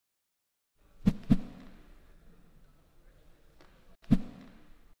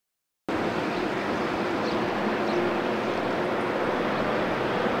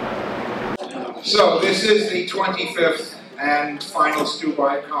So this is the 25th and final Stu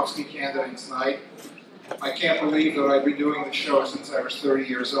Bykofsky Candidates Night. I can't believe that I've been doing the show since I was 30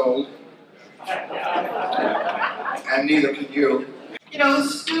 years old. And neither can you. You know,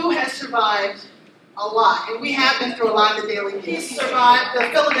 Stu has survived a lot, and we have been through a lot of the daily news. He's survived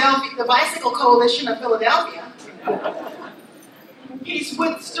the Bicycle Coalition of Philadelphia. He's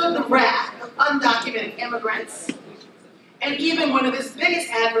withstood the wrath of undocumented immigrants, and even one of his biggest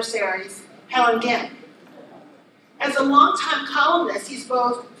adversaries, Helen Ginn. As a longtime columnist, he's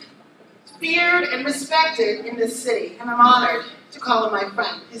both feared and respected in this city, and I'm honored to call him my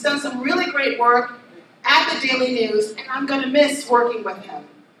friend. He's done some really great work at the Daily News, and I'm going to miss working with him.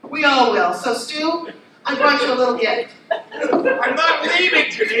 We all will. So, Stu, I brought you a little gift. I'm not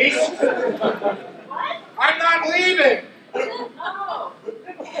leaving, Denise! What? I'm not leaving! Oh.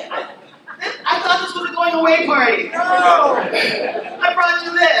 I thought this was a going away party. No! I brought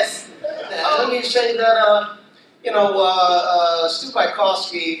you this. Let me say that, Stu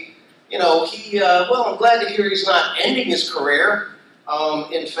Bykosky, well, I'm glad to hear he's not ending his career.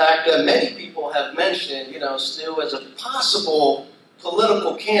 In fact, many people have mentioned, Stu as a possible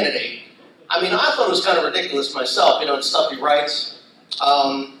political candidate. I mean, I thought it was kind of ridiculous myself, the stuff he writes,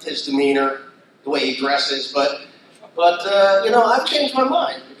 his demeanor, the way he dresses, but I've changed my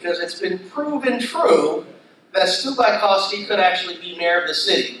mind because it's been proven true that Stu Bykosky could actually be mayor of the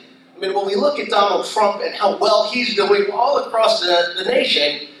city. I mean, when we look at Donald Trump and how well he's doing all across the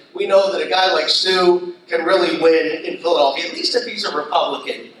nation, we know that a guy like Stu can really win in Philadelphia, at least if he's a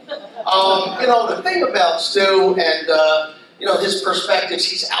Republican. The thing about Stu and, his perspectives,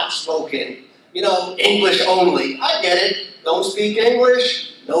 he's outspoken. English only. I get it. Don't speak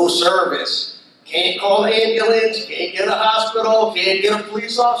English, no service. Can't call an ambulance, can't get a hospital, can't get a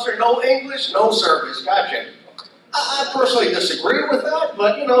police officer, no English, no service. Gotcha. I personally disagree with that,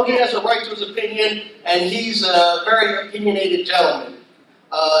 but, he has a right to his opinion, and he's a very opinionated gentleman.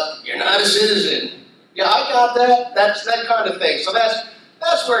 You're not a citizen. Yeah, I got that. That's that kind of thing. So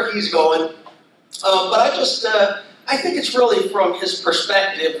that's where he's going. But I think it's really from his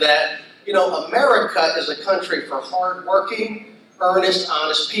perspective that, America is a country for hardworking, earnest,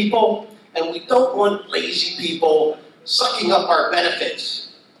 honest people, and we don't want lazy people sucking up our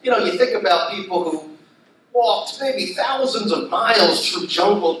benefits. You think about people who walked maybe thousands of miles through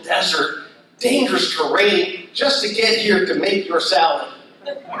jungle, desert, dangerous terrain just to get here to make your salad.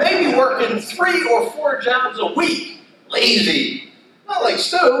 Maybe working 3 or 4 jobs a week. Lazy. Not like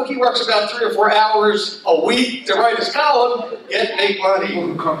Stu, he works about 3 or 4 hours a week to write his column, make money. People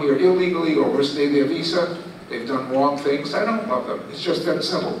who come here illegally or overstay their visa, they've done wrong things. I don't love them. It's just that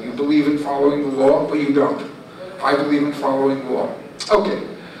simple. You believe in following the law, but you don't. I believe in following the law. Okay.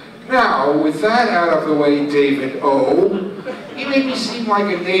 Now, with that out of the way, David O., he made me seem like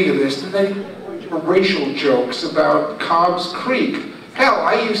a nativist, and then racial jokes about Cobb's Creek. Hell,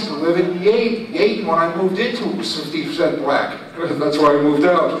 I used to live in Yate when I moved into it was 50% black. That's why I moved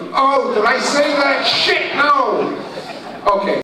out. Oh, did I say that? Shit, no! Okay.